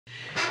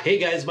Hey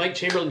guys, Mike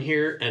Chamberlain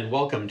here, and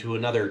welcome to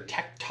another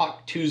Tech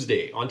Talk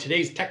Tuesday. On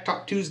today's Tech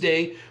Talk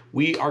Tuesday,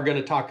 we are going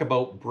to talk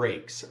about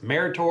brakes,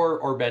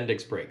 Meritor or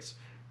Bendix brakes.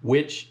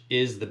 Which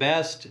is the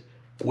best?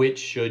 Which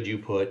should you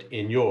put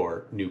in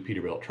your new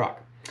Peterbilt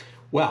truck?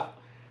 Well,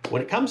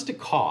 when it comes to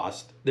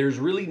cost, there's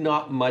really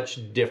not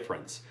much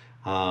difference.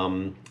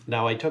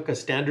 Now, I took a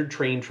standard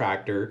train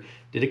tractor,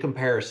 did a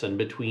comparison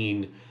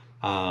between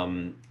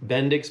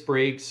Bendix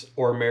brakes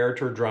or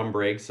Meritor drum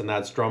brakes, and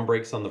that's drum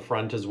brakes on the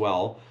front as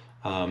well.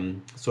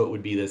 So it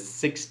would be the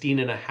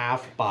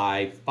 16.5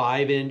 by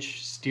 5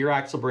 inch steer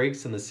axle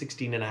brakes and the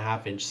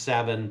 16.5 inch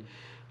 7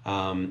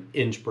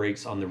 inch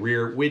brakes on the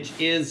rear, which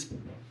is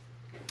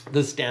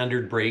the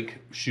standard brake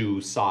shoe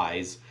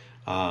size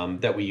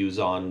that we use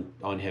on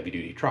heavy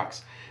duty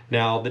trucks.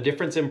 Now, the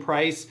difference in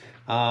price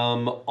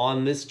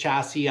on this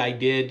chassis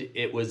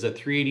it was a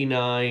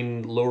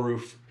 389 low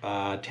roof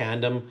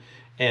tandem,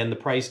 and the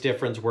price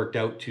difference worked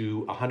out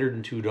to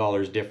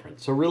 $102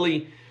 difference. So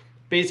really,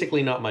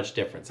 basically not much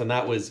difference, and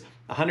that was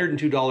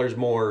 $102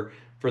 more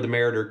for the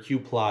Meritor Q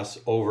Plus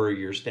over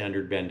your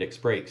standard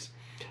Bendix brakes.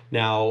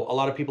 Now, a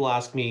lot of people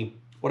ask me,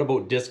 what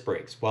about disc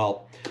brakes?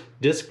 Well,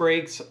 disc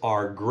brakes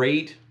are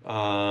great.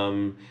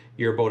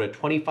 You're about a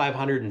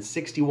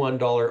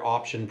 $2,561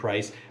 option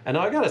price, and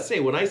I gotta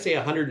say, when I say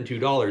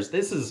 $102,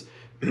 this is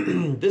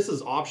this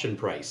is option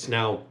price.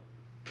 Now,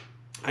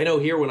 I know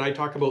here when I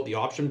talk about the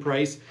option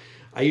price,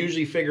 I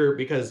usually figure,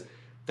 because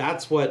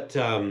that's what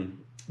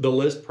the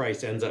list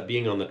price ends up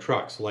being on the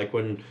truck. So like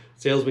when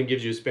salesman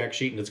gives you a spec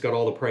sheet and it's got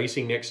all the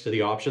pricing next to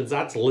the options,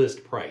 that's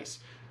list price.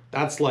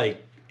 That's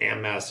like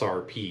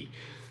MSRP,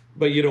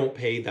 but you don't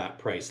pay that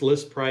price.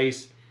 List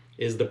price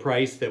is the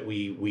price that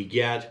we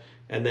get,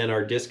 and then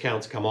our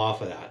discounts come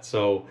off of that.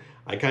 So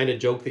I kind of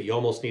joke that you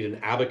almost need an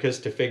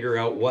abacus to figure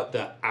out what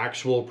the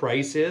actual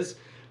price is,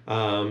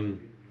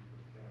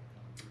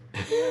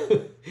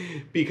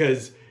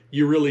 because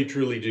you really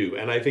truly do.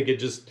 And I think it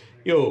just,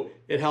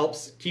 it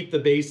helps keep the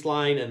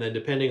baseline, and then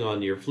depending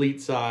on your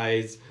fleet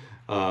size,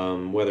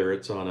 whether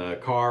it's on a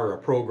car or a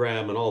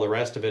program and all the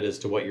rest of it, as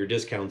to what your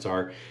discounts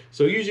are.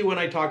 So usually when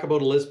I talk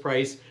about a list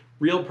price,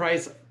 real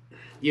price,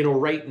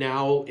 right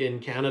now in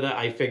Canada,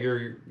 I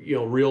figure,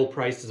 real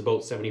price is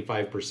about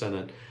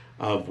 75%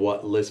 of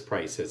what list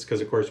price is.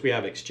 Because of course we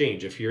have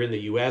exchange. If you're in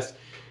the US,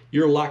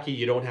 you're lucky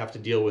you don't have to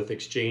deal with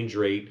exchange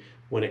rate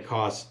when it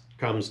comes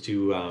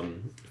to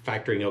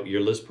factoring out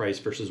your list price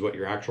versus what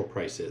your actual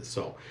price is.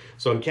 So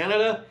in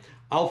Canada,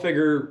 I'll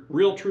figure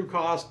real true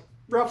cost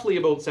roughly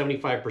about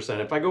 75%.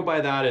 If I go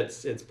by that,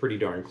 it's pretty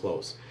darn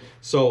close.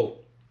 So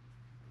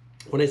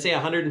when I say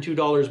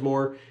 $102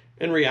 more,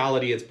 in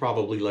reality, it's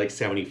probably like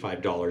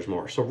 $75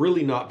 more. So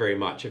really not very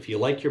much. If you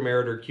like your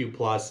Meritor Q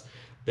Plus,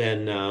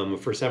 then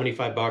for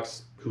 75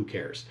 bucks, who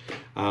cares?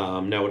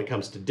 Now, when it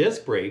comes to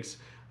disc brakes,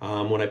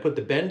 when I put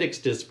the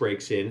Bendix disc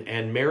brakes in,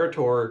 and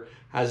Meritor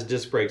has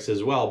disc brakes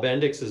as well.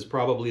 Bendix is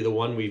probably the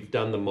one we've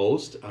done the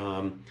most.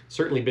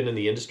 Certainly been in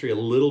the industry a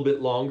little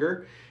bit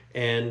longer,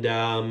 and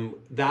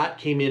that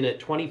came in at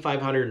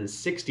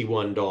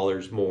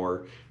 $2,561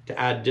 more to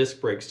add disc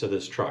brakes to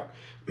this truck.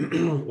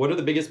 What are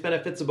the biggest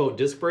benefits about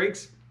disc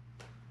brakes?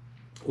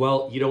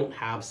 Well, you don't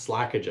have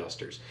slack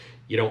adjusters.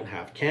 You don't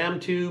have cam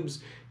tubes.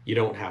 You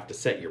don't have to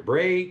set your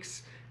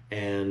brakes,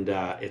 and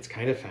it's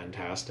kind of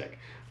fantastic.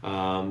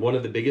 One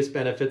of the biggest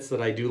benefits that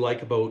I do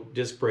like about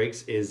disc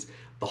brakes is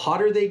the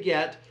hotter they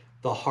get,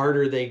 the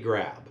harder they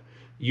grab.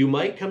 You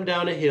might come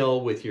down a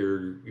hill with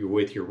your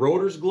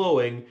rotors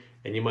glowing,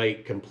 and you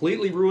might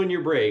completely ruin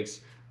your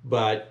brakes,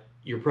 but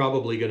you're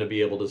probably going to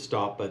be able to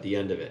stop at the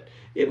end of it.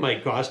 It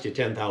might cost you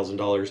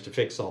 $10,000 to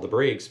fix all the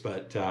brakes,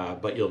 but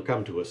you'll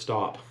come to a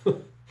stop.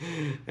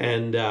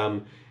 And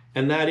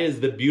that is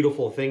the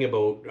beautiful thing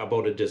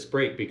about a disc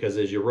brake, because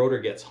as your rotor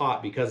gets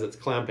hot, because it's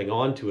clamping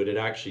onto it, it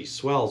actually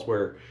swells,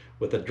 where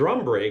with a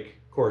drum brake,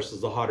 of course,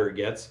 as the hotter it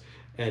gets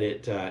and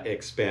it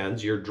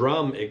expands, your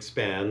drum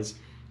expands,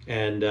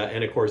 and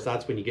of course,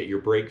 that's when you get your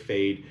brake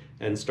fade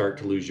and start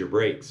to lose your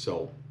brakes.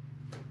 So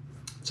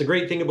it's a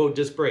great thing about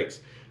disc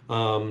brakes.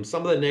 Some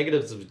of the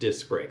negatives of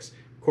disc brakes,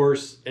 of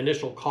course,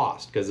 initial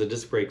cost, because the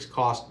disc brakes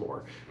cost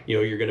more.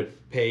 You're going to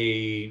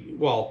pay,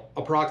 well,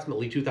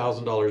 approximately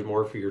 $2,000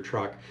 more for your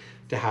truck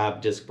to have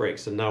disc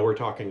brakes, and now we're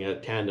talking a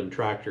tandem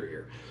tractor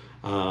here.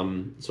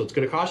 So it's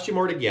going to cost you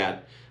more to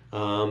get.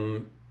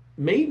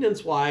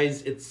 Maintenance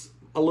wise, it's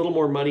a little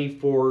more money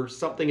for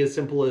something as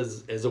simple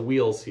as a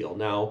wheel seal.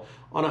 Now,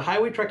 on a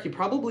highway truck, you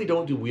probably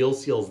don't do wheel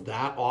seals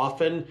that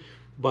often,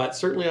 but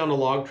certainly on a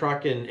log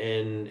truck and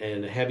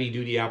a heavy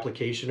duty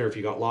application, or if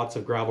you got lots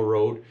of gravel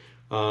road,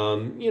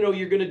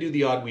 you're going to do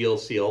the odd wheel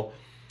seal.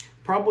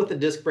 Problem with the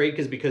disc brake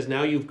is, because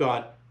now you've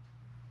got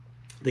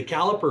the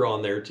caliper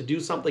on there, to do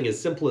something as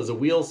simple as a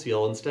wheel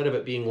seal, instead of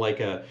it being like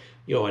an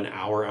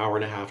hour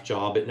and a half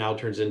job, it now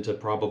turns into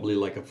probably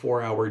like a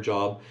 4-hour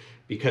job,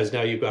 because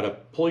now you've got to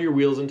pull your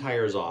wheels and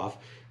tires off,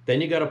 then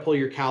you got to pull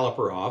your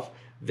caliper off,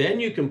 then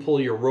you can pull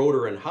your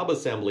rotor and hub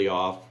assembly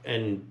off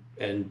and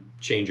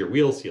change your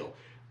wheel seal.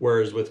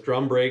 Whereas with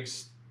drum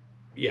brakes,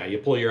 yeah, you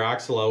pull your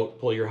axle out,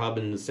 pull your hub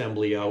and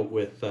assembly out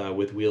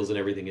with wheels and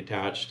everything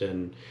attached,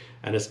 and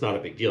it's not a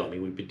big deal. I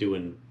mean, we've been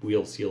doing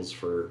wheel seals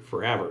for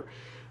forever.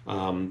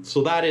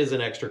 So that is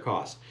an extra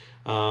cost.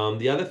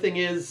 The other thing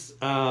is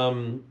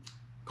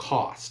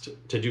cost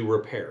to do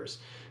repairs.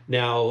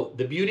 Now,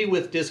 the beauty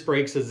with disc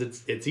brakes is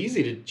it's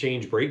easy to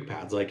change brake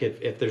pads. Like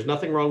if there's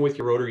nothing wrong with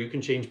your rotor, you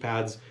can change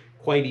pads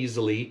quite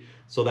easily.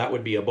 So that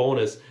would be a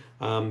bonus.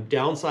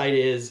 Downside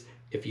is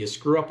if you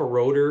screw up a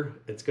rotor,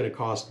 it's going to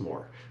cost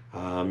more.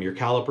 Your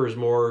calipers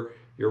more,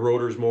 your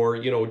rotors more.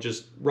 You know,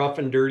 just rough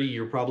and dirty,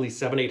 you're probably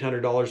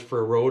 $700-800 for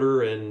a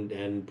rotor,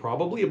 and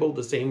probably about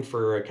the same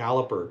for a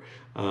caliper.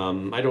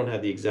 I don't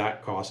have the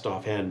exact cost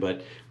offhand,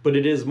 but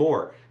it is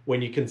more when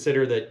you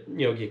consider that,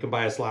 you know, you can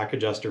buy a slack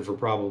adjuster for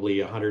probably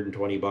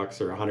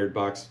 $120 or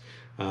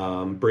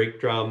 $100. Brake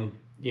drum,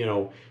 you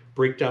know,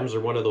 brake drums are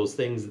one of those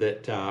things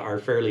that are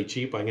fairly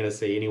cheap. I'm going to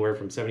say anywhere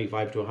from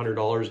 $75 to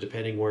 $100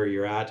 depending where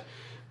you're at.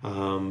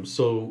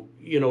 So,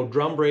 you know,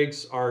 drum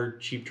brakes are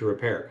cheap to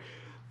repair,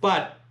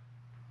 but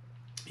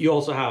you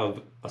also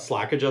have a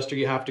slack adjuster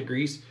you have to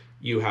grease.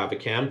 You have a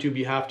cam tube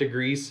you have to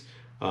grease.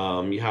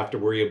 You have to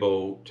worry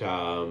about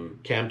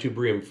cam tube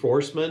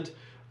reinforcement.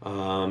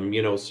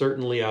 You know,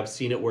 certainly I've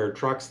seen it where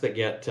trucks that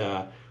get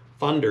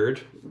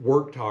thundered,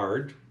 worked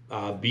hard,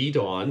 beat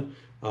on,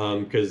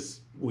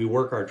 because we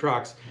work our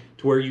trucks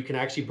to where you can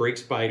actually brake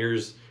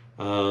spiders,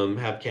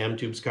 have cam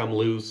tubes come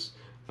loose,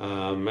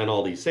 and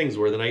all these things.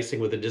 Where the nice thing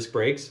with the disc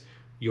brakes,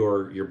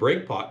 your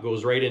brake pot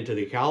goes right into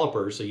the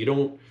caliper, so you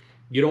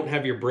don't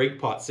have your brake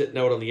pot sitting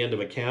out on the end of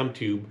a cam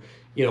tube,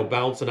 you know,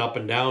 bouncing up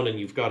and down, and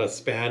you've got a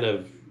span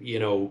of, you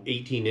know,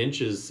 18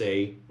 inches,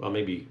 say, well,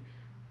 maybe,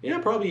 yeah,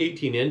 probably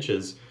 18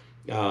 inches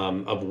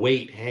of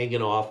weight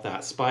hanging off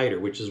that spider,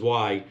 which is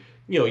why,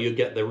 you know, you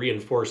get the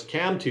reinforced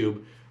cam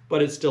tube,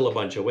 but it's still a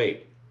bunch of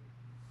weight.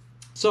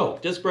 So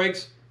disc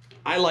brakes,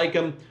 I like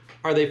them.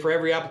 Are they for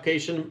every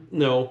application?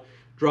 No.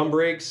 Drum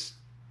brakes,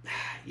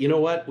 you know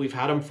what? We've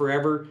had them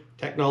forever.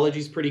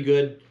 Technology's pretty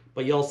good,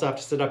 but you also have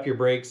to set up your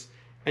brakes,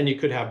 and you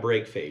could have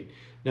brake fade.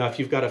 Now, if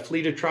you've got a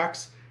fleet of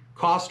trucks,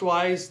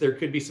 cost-wise, there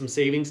could be some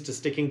savings to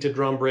sticking to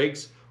drum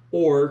brakes,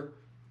 or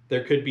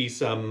there could be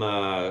some,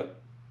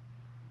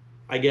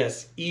 I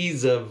guess,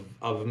 ease of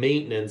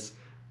maintenance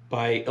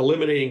by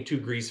eliminating 2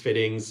 grease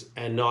fittings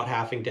and not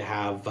having to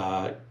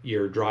have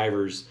your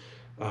drivers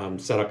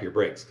set up your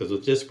brakes. Because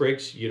with disc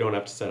brakes, you don't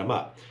have to set them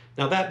up.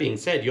 Now, that being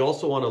said, you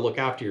also want to look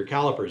after your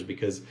calipers,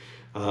 because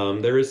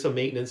there is some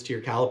maintenance to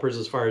your calipers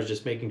as far as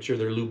just making sure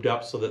they're lubed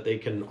up so that they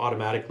can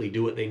automatically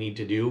do what they need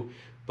to do.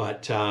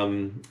 But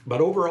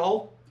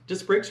overall,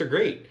 disc brakes are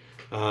great.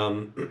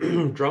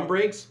 Drum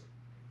brakes,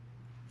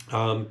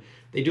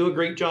 they do a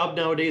great job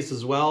nowadays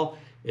as well.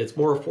 It's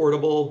more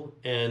affordable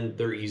and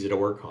they're easy to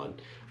work on.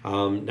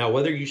 Now,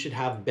 whether you should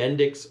have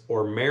Bendix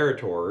or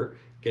Meritor,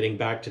 getting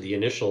back to the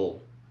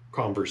initial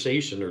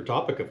conversation or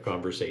topic of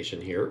conversation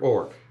here,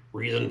 or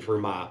reason for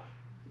my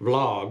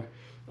vlog,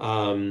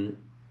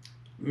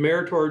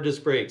 Meritor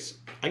disc brakes.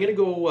 I'm going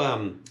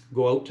to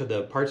go out to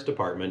the parts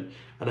department,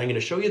 and I'm going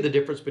to show you the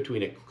difference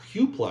between a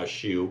Q Plus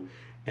shoe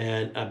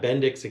and a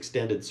Bendix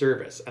extended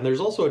service. And there's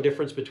also a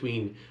difference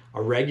between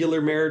a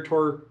regular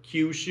Meritor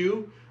Q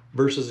shoe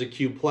versus a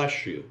Q Plus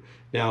shoe.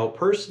 Now,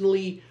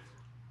 personally,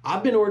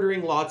 I've been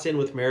ordering lots in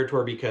with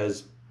Meritor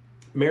because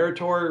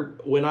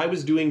Meritor, when I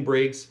was doing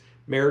brakes,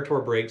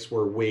 Meritor brakes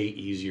were way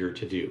easier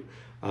to do.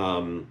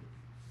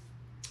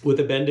 With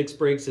the Bendix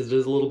brakes, it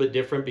is a little bit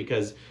different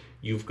because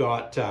you've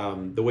got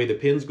the way the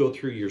pins go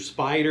through your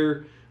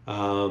spider.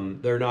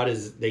 They're not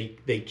as,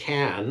 they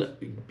can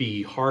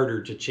be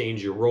harder to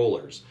change your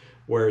rollers.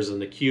 Whereas in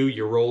the Q,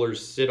 your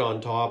rollers sit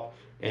on top,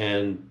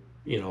 and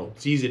you know,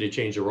 it's easy to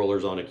change the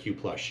rollers on a Q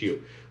Plus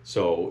shoe.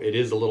 So it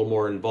is a little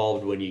more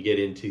involved when you get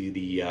into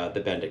the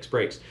Bendix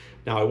brakes.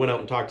 Now, I went out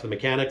and talked to the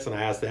mechanics, and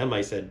I asked them,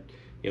 I said,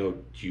 you know,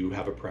 do you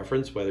have a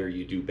preference whether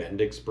you do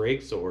Bendix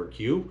brakes or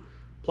Q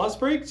Plus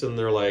brakes? And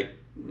they're like,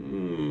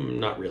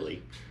 not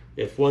really.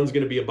 If one's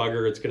going to be a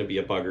bugger, it's going to be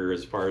a bugger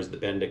as far as the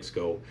Bendix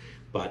go.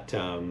 But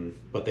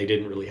they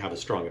didn't really have a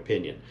strong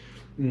opinion.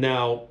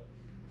 Now,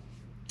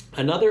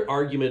 another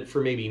argument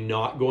for maybe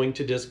not going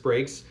to disc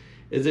brakes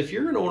is if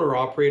you're an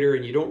owner-operator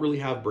and you don't really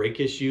have brake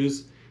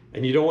issues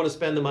and you don't want to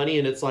spend the money,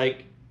 and it's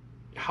like,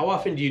 how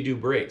often do you do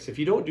brakes? If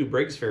you don't do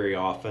brakes very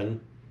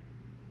often,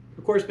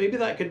 of course, maybe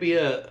that could be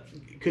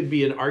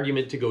an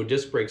argument to go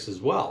disc brakes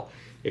as well.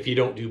 If you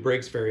don't do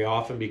brakes very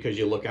often because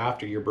you look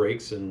after your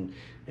brakes and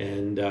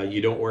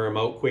you don't wear them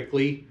out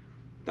quickly,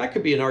 that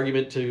could be an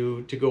argument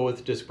to go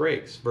with disc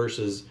brakes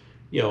versus,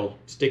 you know,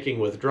 sticking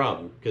with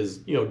drum, because,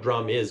 you know,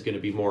 drum is going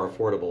to be more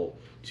affordable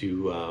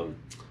to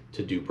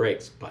do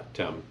brakes. But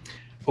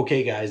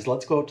okay, guys,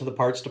 let's go out to the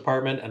parts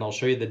department and I'll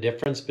show you the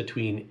difference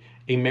between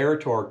a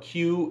Meritor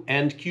Q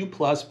and Q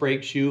Plus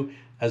brake shoe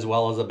as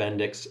well as a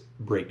Bendix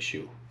brake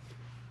shoe.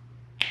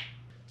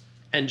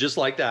 And just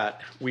like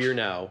that, we are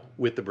now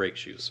with the brake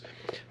shoes.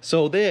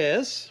 So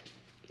this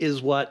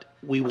is what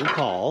we will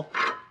call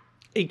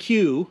a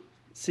Q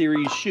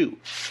series shoe.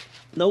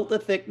 Note the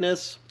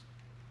thickness.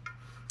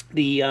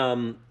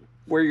 The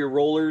where your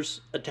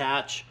rollers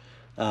attach.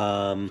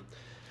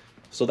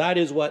 So that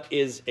is what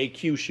is a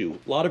Q shoe.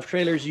 A lot of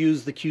trailers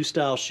use the Q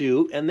style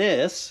shoe, and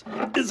this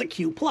is a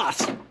Q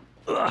plus.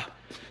 Ugh,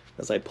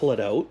 as I pull it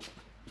out.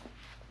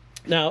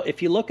 Now,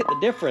 if you look at the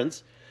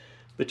difference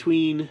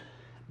between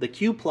the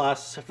Q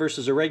plus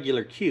versus a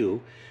regular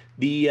Q,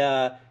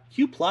 the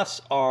Q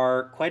plus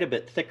are quite a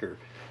bit thicker.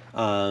 You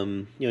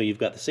know, you've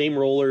got the same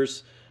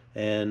rollers,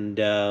 and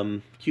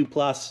Q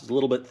plus is a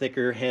little bit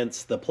thicker,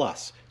 hence the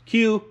plus.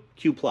 Q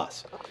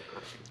plus.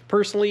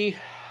 Personally,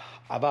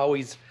 I've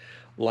always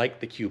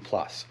liked the Q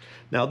plus.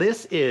 Now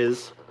this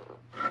is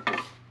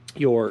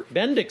your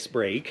Bendix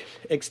brake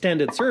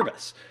extended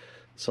service.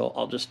 So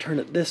I'll just turn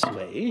it this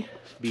way,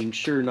 being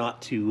sure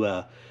not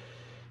to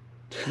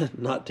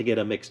not to get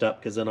them mixed up,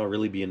 because then I'll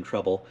really be in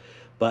trouble.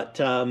 But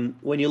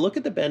when you look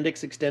at the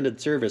Bendix extended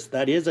service,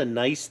 that is a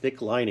nice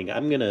thick lining.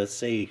 I'm gonna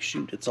say,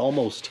 shoot, it's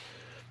almost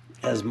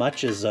as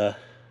much as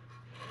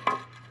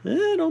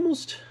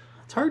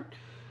it's hard,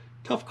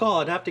 tough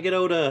call. I'd have to get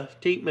out a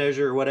tape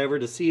measure or whatever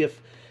to see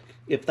if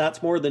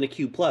that's more than a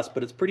Q plus,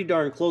 but it's pretty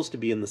darn close to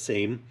being the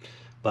same.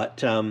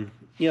 But you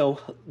know,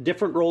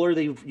 different roller.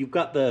 You've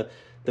got the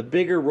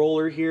bigger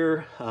roller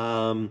here,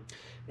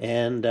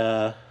 and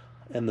the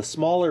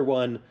smaller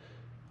one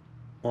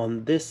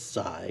on this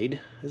side.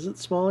 Is it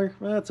smaller?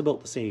 Well, it's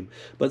about the same,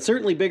 but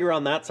certainly bigger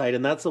on that side,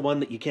 and that's the one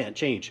that you can't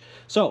change.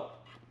 So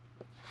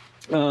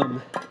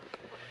when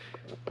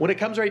it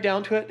comes right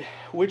down to it,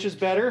 which is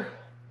better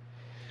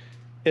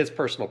is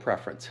personal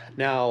preference.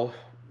 Now,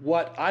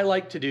 what I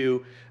like to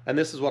do, and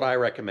this is what I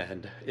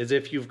recommend, is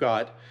if you've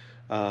got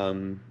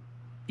Eaton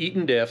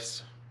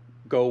diffs,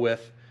 go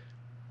with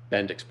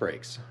Bendix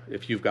brakes.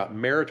 If you've got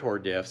Meritor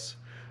diffs,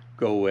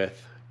 go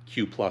with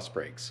Q plus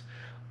brakes.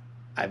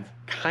 I've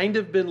kind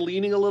of been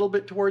leaning a little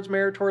bit towards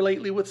Meritor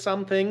lately with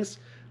some things,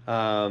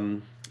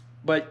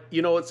 but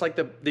you know, it's like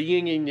the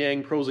yin and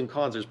yang, pros and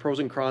cons. There's pros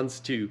and cons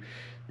to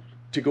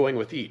going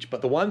with each.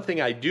 But the one thing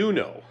I do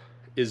know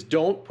is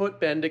don't put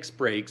Bendix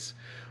brakes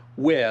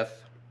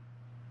with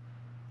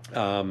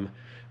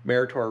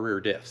Meritor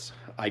rear diffs.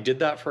 I did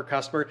that for a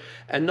customer,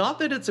 and not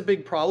that it's a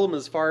big problem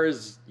as far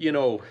as, you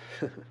know,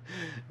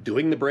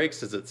 doing the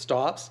brakes as it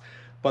stops,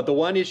 but the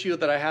one issue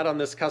that I had on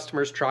this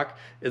customer's truck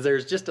is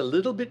there's just a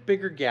little bit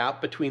bigger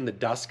gap between the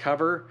dust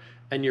cover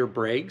and your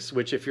brakes,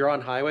 which if you're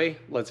on highway,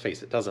 let's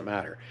face it, doesn't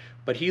matter.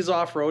 But he's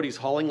off-road, he's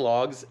hauling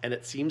logs, and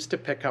it seems to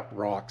pick up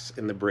rocks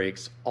in the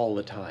brakes all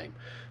the time.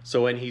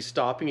 So when he's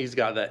stopping, he's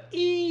got that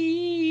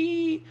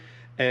ee,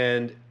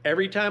 and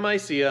every time I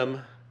see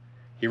him,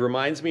 he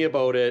reminds me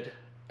about it,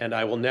 and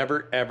I will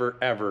never, ever,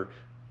 ever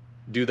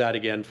do that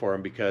again for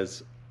him,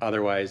 because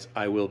otherwise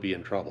I will be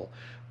in trouble.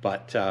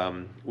 But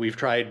we've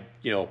tried,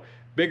 you know,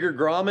 bigger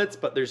grommets,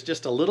 but there's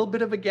just a little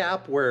bit of a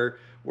gap where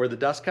the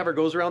dust cover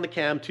goes around the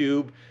cam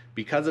tube,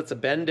 because it's a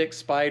Bendix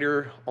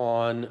Spider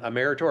on a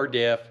Meritor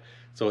diff,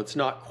 so it's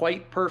not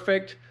quite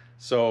perfect.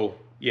 So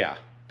yeah,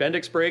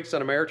 Bendix brakes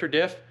on a Meritor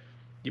diff,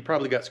 you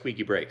probably got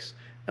squeaky brakes.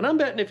 And I'm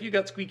betting if you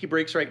got squeaky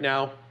brakes right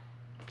now,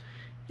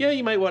 yeah,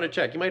 you might want to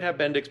check. You might have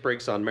Bendix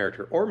brakes on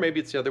Meritor, or maybe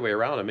it's the other way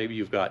around, and maybe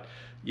you've got,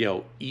 you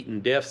know,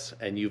 Eaton diffs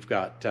and you've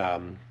got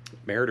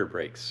Meritor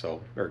brakes,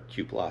 so, or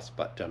Q plus.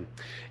 But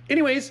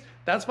anyways,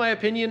 that's my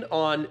opinion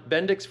on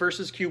Bendix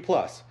versus Q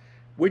plus.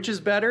 Which is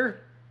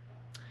better?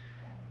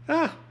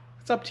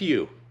 It's up to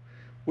you.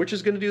 Which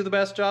is going to do the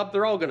best job?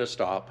 They're all going to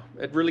stop.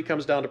 It really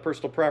comes down to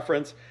personal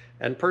preference.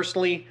 And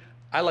personally,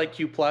 I like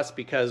Q plus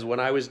because when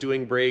I was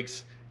doing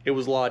brakes, it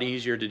was a lot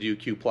easier to do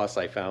Q plus,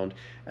 I found.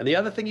 And the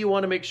other thing you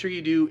want to make sure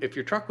you do, if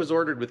your truck was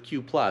ordered with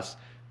Q plus,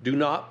 do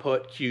not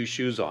put Q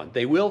shoes on.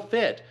 They will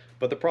fit,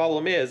 but the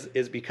problem is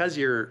because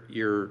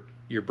your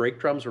brake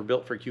drums were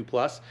built for Q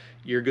plus,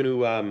 you're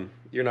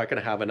not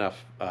going to have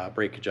enough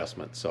brake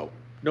adjustment. So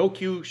no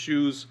Q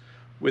shoes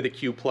with a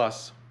Q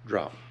plus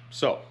drum.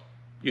 So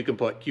you can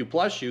put Q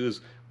plus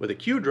shoes with a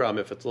Q drum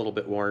if it's a little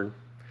bit worn.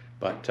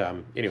 But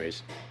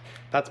anyways,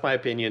 that's my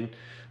opinion.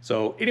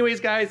 So anyways,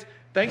 guys,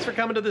 thanks for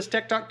coming to this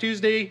Tech Talk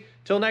Tuesday.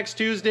 Till next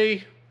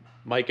Tuesday,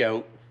 Mike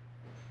out.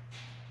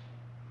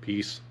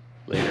 Peace.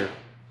 Later.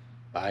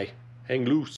 Bye. Hang loose.